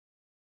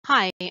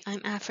Hi,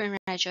 I'm Afrin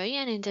Rajoy,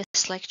 and in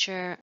this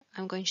lecture,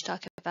 I'm going to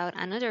talk about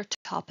another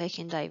topic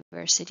in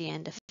diversity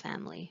and the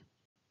family.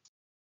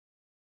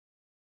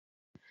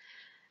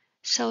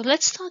 So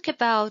let's talk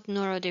about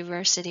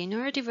neurodiversity.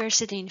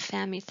 Neurodiversity in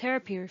family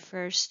therapy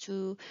refers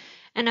to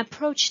an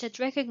approach that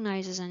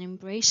recognizes and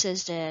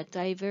embraces the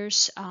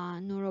diverse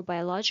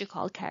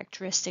neurobiological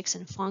characteristics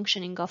and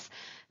functioning of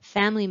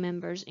family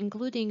members,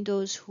 including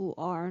those who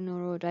are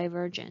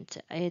neurodivergent.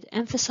 It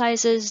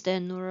emphasizes the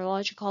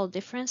neurological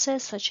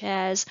differences such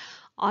as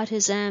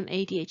autism,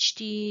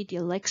 ADHD,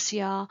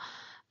 dyslexia,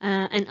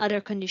 and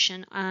other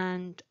conditions,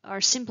 and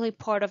are simply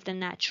part of the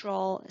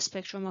natural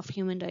spectrum of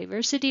human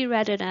diversity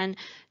rather than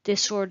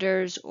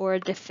disorders or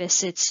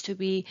deficits to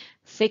be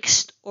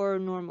fixed or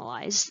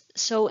normalized.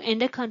 So in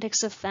the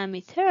context of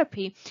family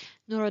therapy,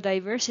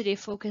 neurodiversity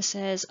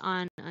focuses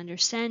on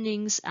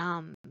understanding,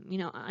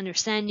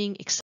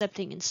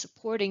 accepting, and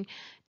supporting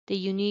the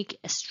unique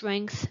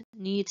strengths,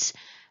 needs,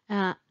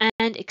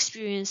 and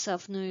experience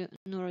of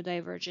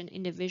neurodivergent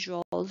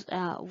individuals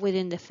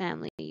within the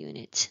family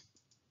unit.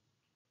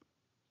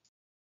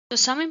 So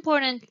some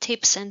important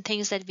tips and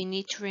things that we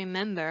need to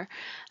remember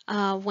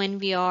when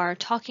we are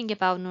talking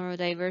about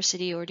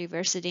neurodiversity or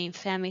diversity in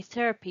family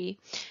therapy,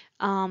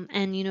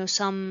 and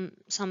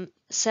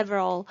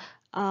several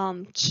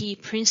key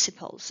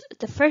principles.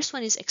 The first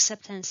one is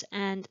acceptance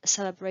and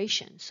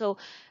celebration. So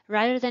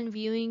rather than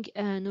viewing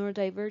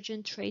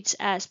neurodivergent traits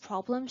as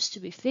problems to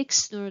be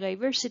fixed,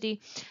 neurodiversity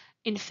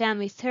in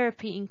family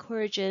therapy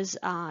encourages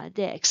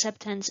the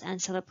acceptance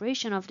and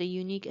celebration of the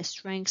unique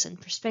strengths and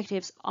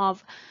perspectives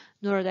of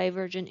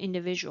neurodivergent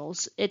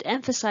individuals. It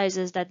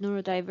emphasizes that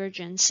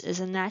neurodivergence is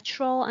a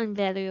natural and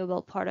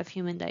valuable part of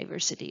human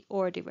diversity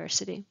or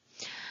diversity.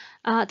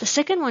 The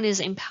second one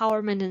is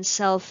empowerment and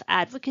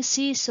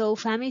self-advocacy. So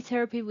family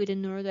therapy with a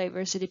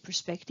neurodiversity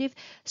perspective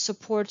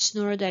supports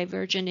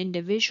neurodivergent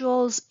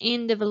individuals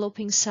in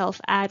developing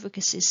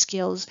self-advocacy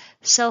skills,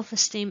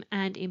 self-esteem,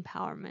 and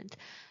empowerment.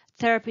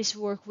 Therapists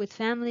work with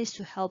families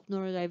to help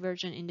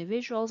neurodivergent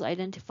individuals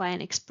identify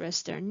and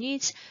express their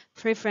needs,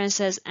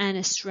 preferences,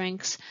 and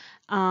strengths,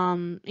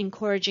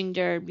 encouraging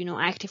their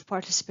active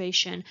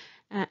participation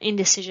in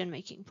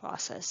decision-making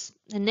process.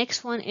 The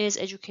next one is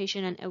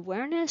education and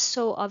awareness.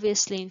 So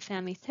obviously in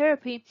family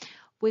therapy,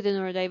 with a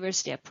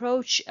neurodiversity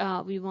approach,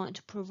 we want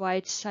to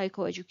provide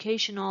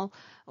psychoeducation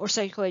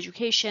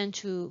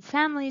to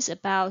families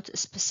about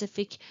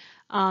specific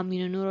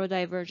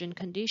neurodivergent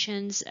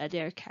conditions,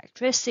 their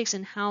characteristics,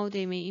 and how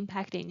they may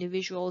impact the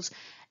individual's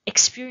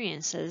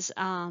experiences.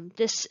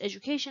 This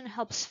education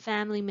helps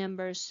family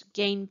members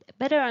gain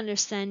better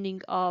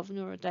understanding of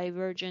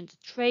neurodivergent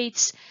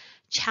traits,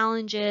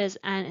 challenges,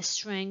 and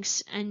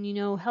strengths, and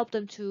help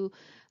them to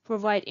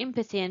provide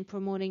empathy and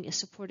promoting a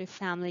supportive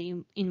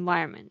family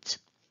environment.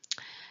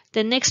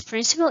 The next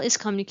principle is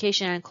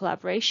communication and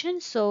collaboration.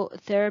 So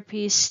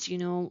therapists,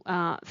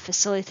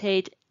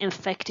 facilitate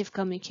effective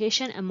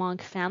communication among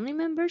family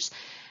members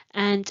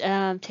and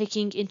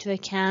taking into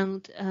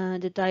account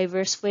the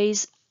diverse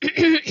ways,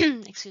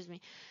 excuse me,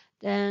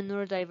 the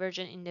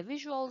neurodivergent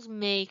individuals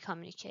may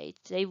communicate.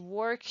 They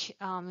work,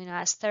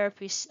 as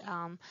therapists,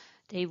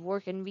 they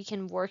work and we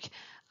can work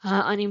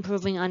on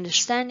improving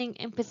understanding,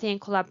 empathy, and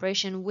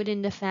collaboration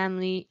within the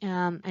family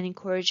and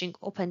encouraging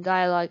open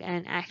dialogue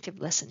and active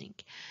listening.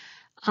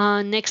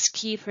 Next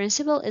key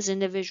principle is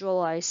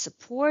individualized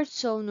support.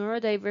 So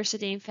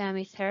neurodiversity in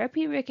family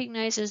therapy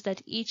recognizes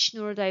that each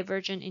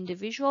neurodivergent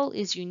individual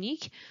is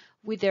unique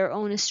with their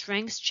own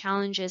strengths,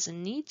 challenges,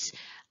 and needs,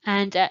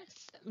 and that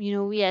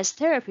we as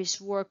therapists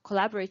work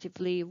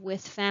collaboratively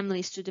with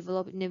families to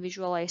develop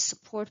individualized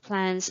support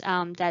plans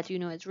that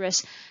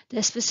address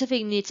the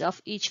specific needs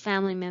of each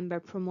family member,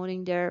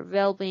 promoting their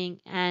well-being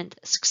and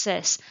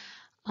success.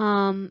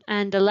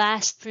 And the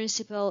last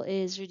principle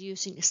is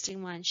reducing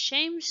stigma and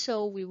shame.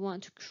 So we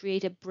want to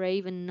create a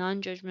brave and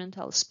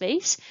non-judgmental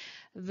space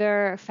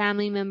where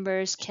family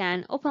members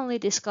can openly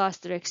discuss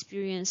their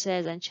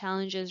experiences and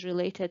challenges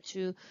related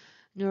to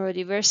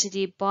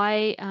neurodiversity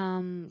by,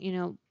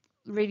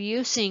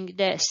 reducing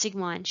the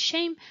stigma and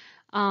shame.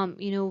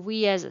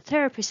 We as a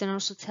therapist and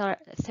also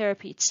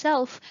therapy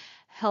itself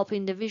help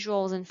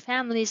individuals and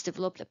families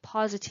develop a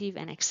positive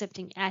and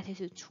accepting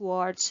attitude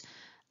towards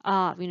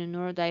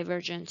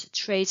neurodivergent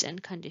traits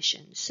and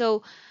conditions.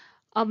 So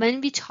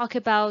when we talk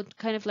about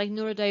kind of like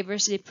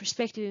neurodiversity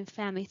perspective in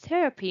family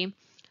therapy,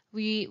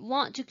 we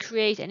want to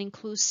create an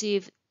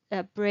inclusive,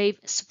 brave,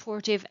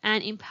 supportive,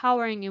 and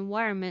empowering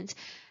environment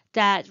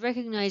that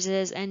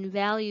recognizes and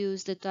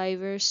values the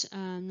diverse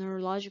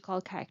neurological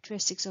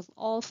characteristics of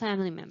all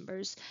family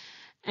members.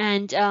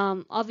 And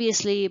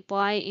obviously,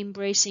 by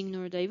embracing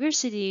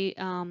neurodiversity,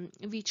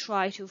 we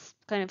try to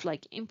kind of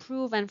like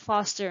improve and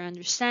foster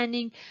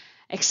understanding,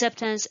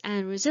 acceptance,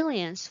 and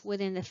resilience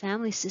within the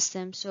family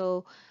system.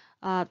 So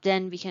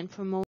then we can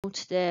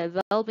promote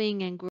the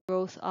well-being and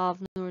growth of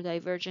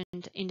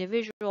neurodivergent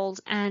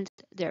individuals and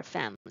their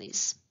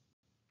families.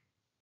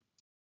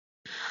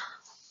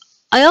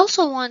 I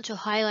also want to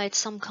highlight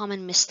some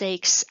common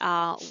mistakes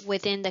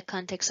within the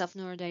context of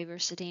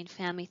neurodiversity in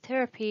family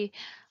therapy.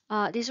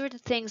 These were the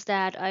things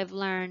that I've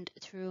learned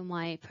through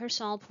my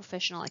personal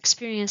professional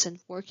experience and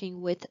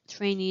working with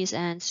trainees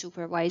and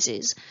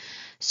supervisors.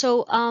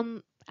 So,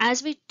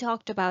 as we just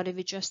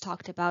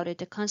talked about it,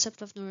 the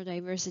concept of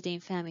neurodiversity in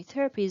family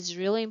therapy is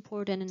really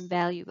important and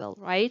valuable,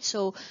 right?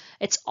 So,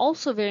 it's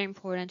also very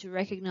important to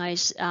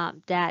recognize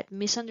that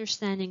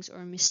misunderstandings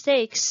or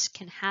mistakes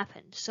can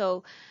happen.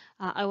 So,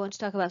 I want to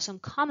talk about some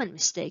common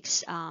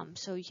mistakes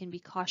so you can be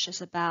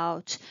cautious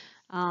about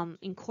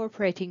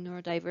incorporating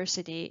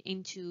neurodiversity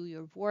into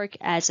your work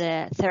as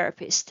a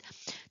therapist.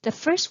 The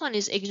first one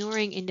is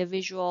ignoring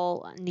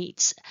individual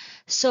needs.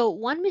 So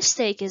one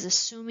mistake is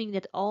assuming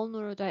that all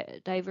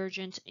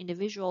neurodivergent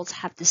individuals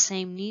have the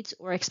same needs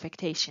or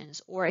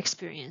expectations or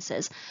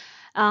experiences.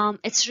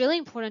 It's really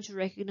important to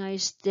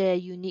recognize the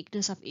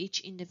uniqueness of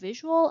each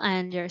individual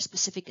and their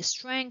specific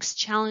strengths,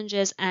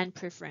 challenges, and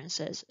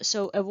preferences.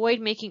 So avoid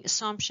making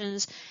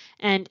assumptions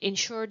and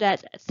ensure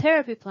that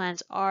therapy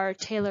plans are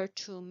tailored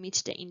to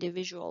meet the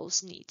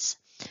individual's needs.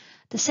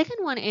 The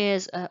second one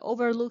is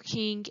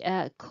overlooking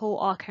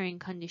co-occurring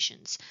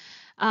conditions.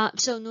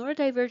 So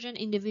neurodivergent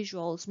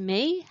individuals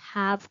may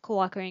have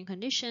co-occurring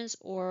conditions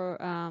or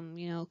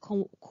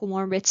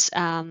comorbids,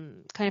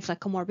 kind of like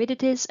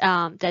comorbidities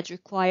that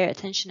require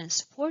attention and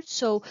support.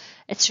 So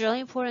it's really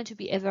important to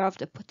be aware of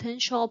the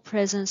potential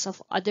presence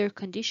of other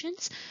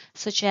conditions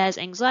such as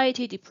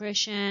anxiety,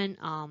 depression,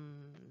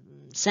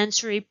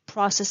 sensory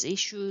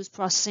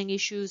processing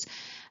issues,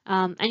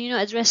 and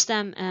address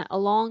them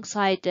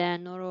alongside the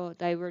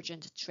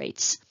neurodivergent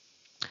traits.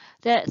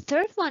 The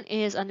third one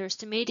is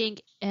underestimating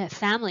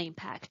family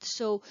impact.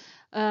 So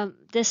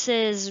this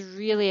is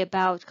really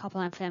about couple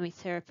and family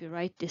therapy,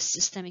 right? This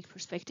systemic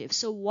perspective.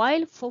 So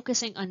while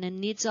focusing on the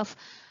needs of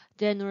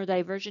the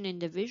neurodivergent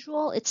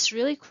individual, it's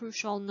really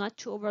crucial not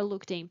to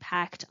overlook the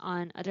impact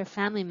on other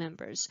family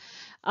members.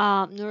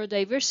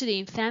 Neurodiversity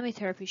in family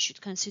therapy should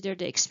consider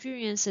the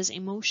experiences,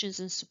 emotions,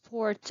 and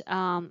support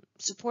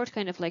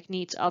kind of like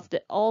needs of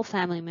all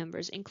family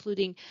members,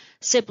 including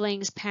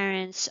siblings,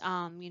 parents,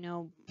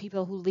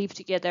 people who live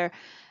together,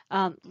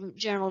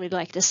 generally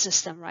like the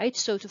system, right?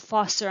 So to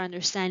foster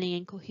understanding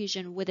and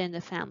cohesion within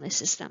the family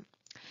system.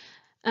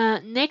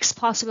 Next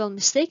possible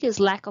mistake is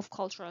lack of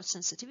cultural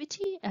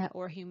sensitivity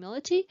or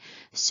humility.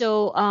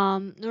 So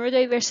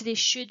neurodiversity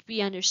should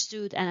be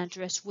understood and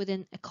addressed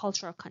within a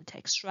cultural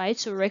context, right?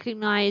 So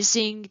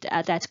recognizing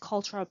that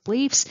cultural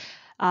beliefs,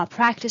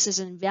 practices,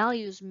 and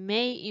values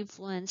may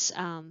influence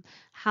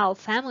how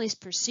families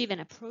perceive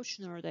and approach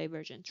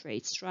neurodivergent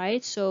traits,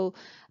 right? So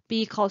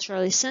be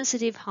culturally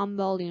sensitive,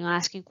 humble,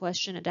 asking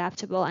questions,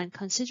 adaptable, and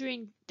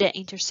considering the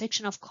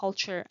intersection of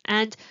culture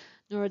and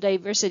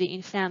neurodiversity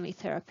in family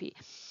therapy.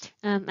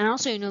 And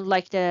also,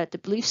 like the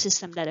belief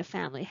system that a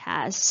family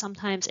has.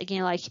 Sometimes,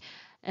 again, like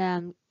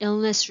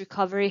illness,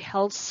 recovery,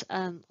 health,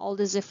 all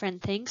these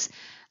different things,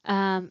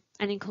 and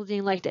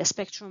including like the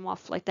spectrum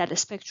of like that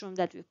spectrum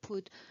that we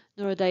put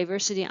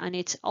neurodiversity on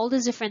it. All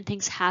these different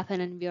things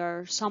happen, and we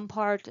are some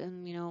part,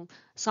 and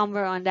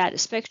somewhere on that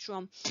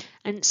spectrum.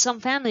 And some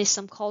families,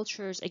 some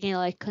cultures, again,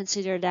 like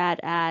consider that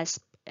as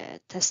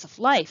a test of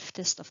life,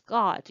 test of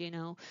God.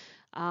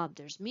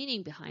 There's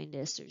meaning behind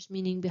this. There's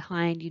meaning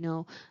behind,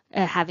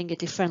 having a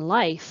different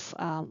life.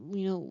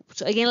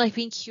 So again, like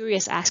being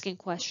curious, asking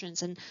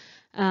questions, and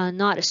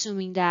not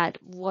assuming that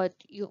what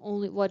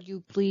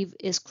you believe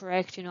is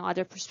correct.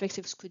 Other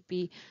perspectives could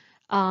be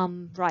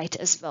right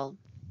as well.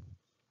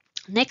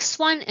 Next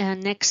one,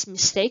 next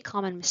mistake,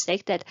 common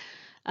mistake that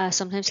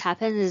sometimes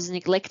happens is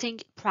neglecting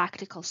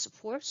practical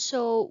support.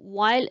 So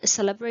while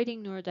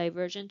celebrating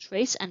neurodivergent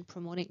traits and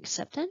promoting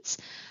acceptance,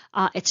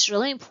 it's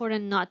really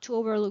important not to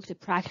overlook the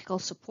practical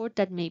support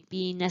that may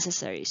be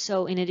necessary.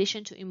 So in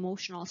addition to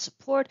emotional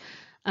support,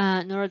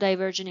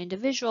 neurodivergent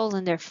individuals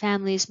and their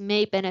families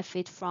may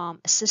benefit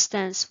from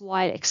assistance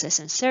while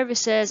accessing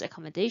services,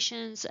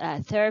 accommodations,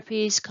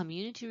 therapies,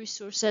 community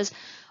resources,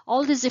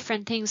 all these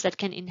different things that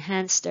can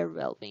enhance their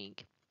well-being.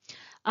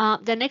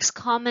 The next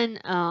common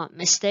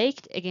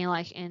mistake, again,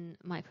 like in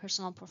my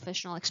personal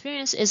professional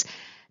experience, is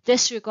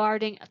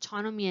disregarding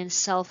autonomy and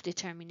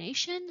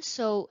self-determination.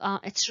 So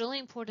it's really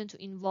important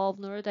to involve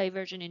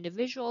neurodivergent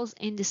individuals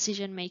in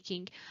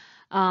decision-making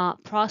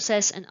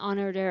process and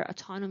honor their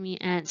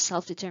autonomy and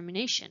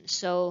self-determination.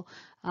 So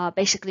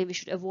basically, we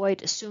should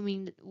avoid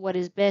assuming what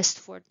is best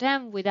for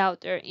them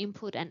without their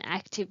input and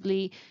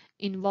actively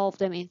involve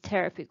them in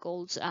therapy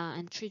goals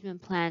and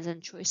treatment plans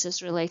and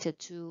choices related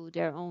to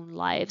their own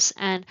lives.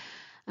 And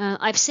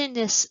I've seen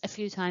this a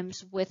few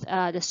times with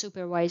the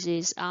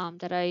supervisors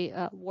that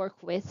I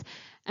work with,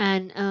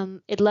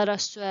 and it led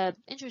us to an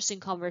interesting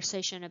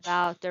conversation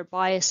about their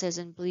biases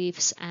and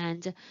beliefs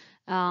and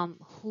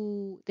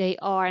who they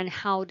are and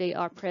how they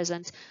are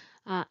present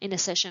in a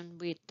session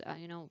with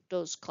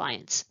those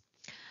clients.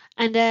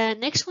 And the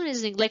next one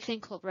is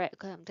neglecting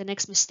the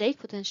next mistake,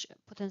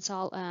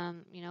 potential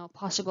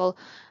possible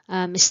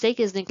mistake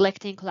is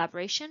neglecting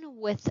collaboration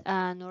with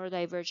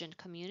neurodivergent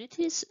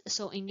communities.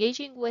 So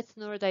engaging with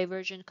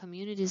neurodivergent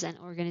communities and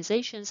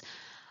organizations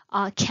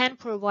can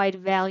provide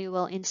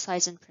valuable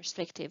insights and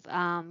perspective.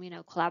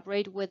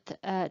 Collaborate with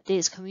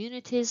these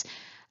communities.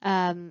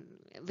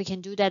 We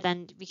can do that,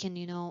 and we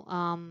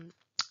can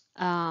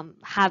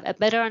have a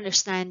better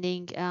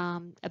understanding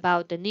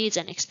about the needs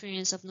and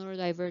experience of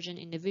neurodivergent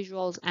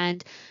individuals,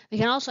 and we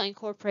can also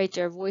incorporate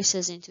their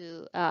voices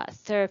into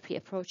therapy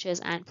approaches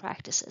and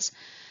practices.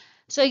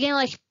 So again,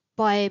 like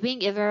by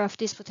being aware of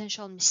these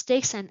potential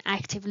mistakes and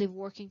actively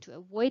working to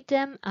avoid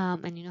them,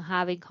 and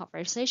having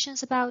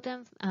conversations about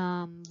them,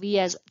 we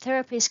as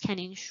therapists can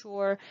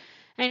ensure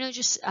and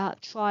just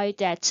try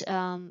that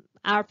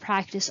our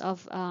practice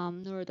of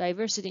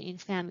neurodiversity in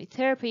family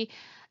therapy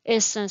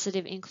is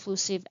sensitive,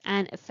 inclusive,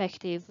 and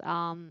effective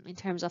in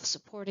terms of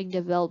supporting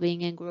the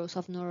well-being and growth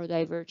of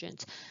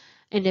neurodivergent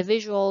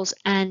individuals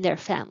and their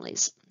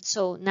families.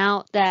 So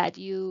now that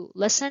you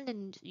listened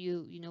and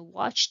you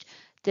watched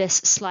this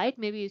slide,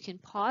 maybe you can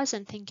pause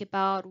and think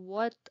about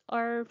what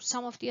are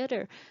some of the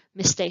other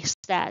mistakes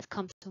that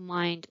come to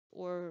mind,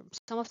 or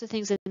some of the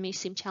things that may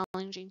seem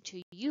challenging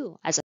to you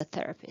as a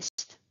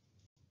therapist.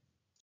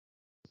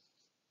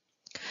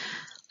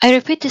 I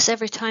repeat this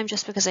every time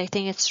just because I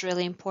think it's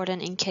really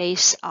important in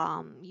case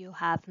you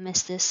have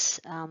missed this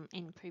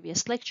in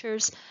previous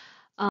lectures.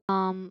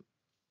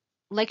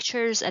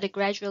 Lectures at a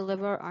graduate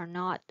level are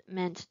not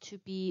meant to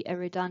be a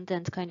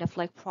redundant kind of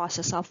like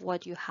process of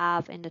what you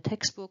have in the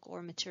textbook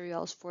or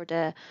materials for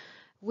the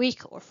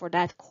week or for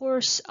that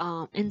course.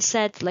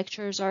 Instead,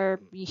 lectures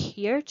are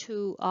here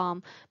to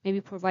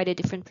maybe provide a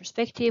different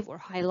perspective or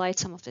highlight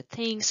some of the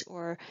things,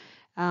 or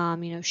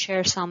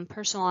share some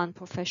personal and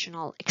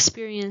professional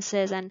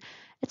experiences. And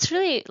it's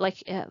really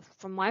like,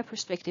 from my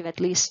perspective,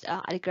 at least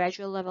at a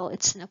graduate level,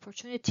 it's an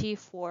opportunity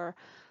for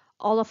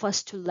all of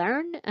us to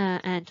learn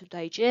and to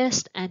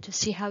digest and to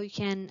see how you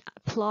can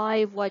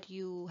apply what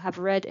you have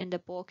read in the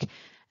book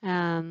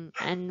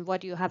and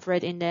what you have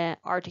read in the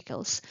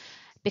articles.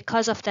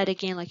 Because of that,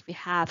 again, like we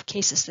have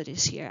case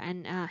studies here,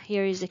 and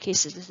here is the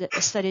case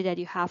study that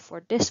you have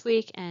for this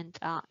week. And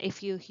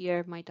if you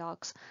hear my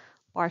dogs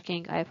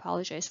barking, I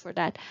apologize for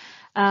that.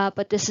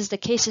 But this is the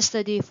case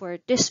study for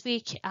this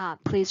week.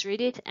 Please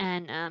read it,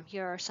 and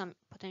here are some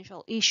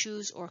potential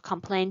issues or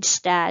complaints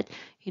that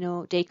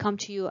they come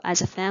to you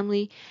as a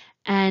family.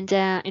 And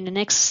in the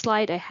next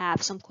slide, I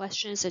have some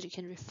questions that you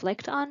can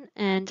reflect on,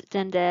 and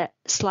then the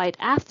slide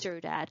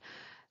after that,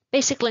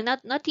 basically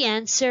not the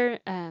answer,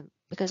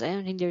 because I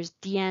don't think there's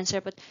the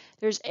answer, but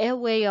there's a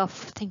way of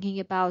thinking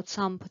about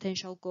some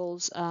potential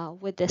goals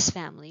with this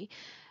family.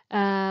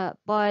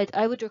 But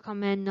I would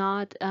recommend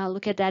not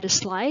look at that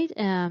slide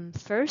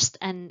first,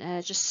 and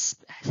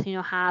just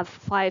have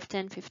 5,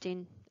 10,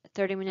 15,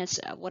 30 minutes,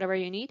 whatever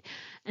you need,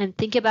 and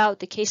think about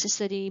the case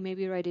study.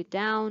 Maybe write it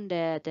down,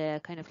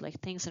 the kind of like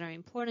things that are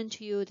important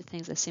to you, the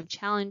things that seem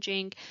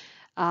challenging,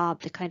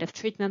 the kind of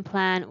treatment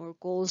plan or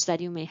goals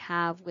that you may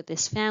have with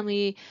this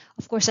family.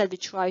 Of course, I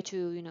would try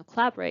to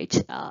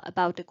collaborate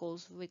about the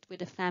goals with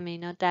the family,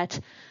 not that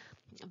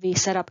we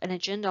set up an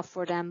agenda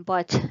for them,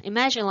 but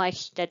imagine like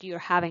that you're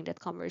having that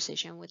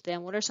conversation with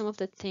them. What are some of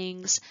the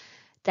things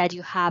that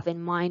you have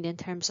in mind in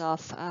terms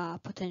of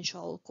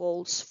potential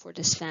goals for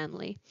this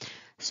family?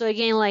 So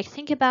again, like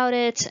think about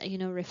it,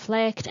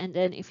 reflect, and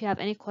then if you have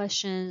any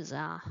questions,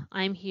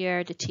 I'm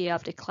here, the TA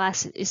of the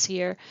class is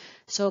here,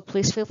 so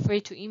please feel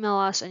free to email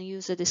us and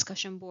use the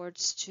discussion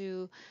boards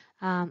to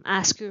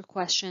ask your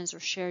questions or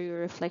share your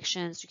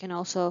reflections. You can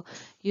also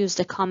use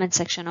the comment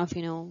section of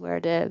where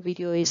the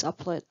video is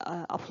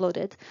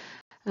uploaded,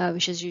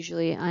 which is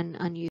usually on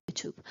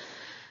YouTube.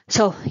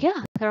 So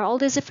yeah, there are all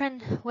these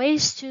different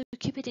ways to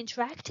keep it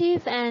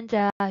interactive, and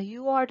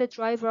you are the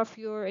driver of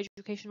your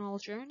educational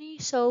journey.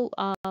 So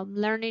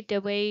learn it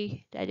the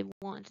way that you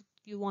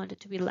want it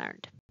to be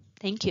learned.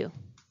 Thank you.